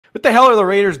What the hell are the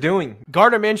Raiders doing?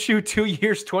 Gardner Minshew, 2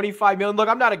 years, $25 million. Look,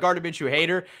 I'm not a Gardner Minshew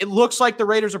hater. It looks like the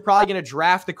Raiders are probably going to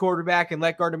draft the quarterback and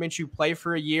let Gardner Minshew play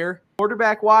for a year.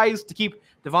 Quarterback-wise, to keep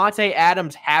Devontae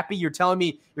Adams happy, you're telling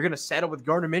me you're going to settle with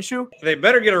Gardner Minshew? They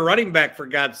better get a running back, for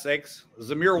God's sakes.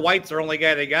 Zamir White's the only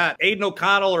guy they got. Aiden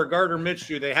O'Connell or Gardner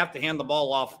Minshew, they have to hand the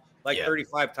ball off like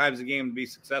 35 times a game to be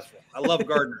successful. I love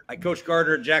Gardner. I coached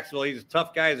Gardner at Jacksonville. He's a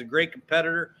tough guy. He's a great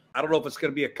competitor. I don't know if it's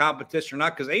going to be a competition or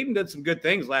not because Aiden did some good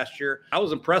things last year. I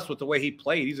was impressed with the way he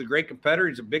played. He's a great competitor.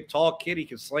 He's a big, tall kid. He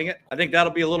can sling it. I think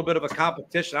that'll be a little bit of a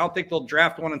competition. I don't think they'll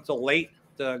draft one until late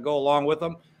to go along with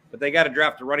them, but they got to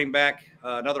draft a running back,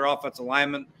 another offensive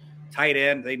lineman, tight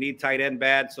end. They need tight end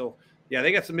bad. So, yeah,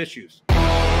 they got some issues.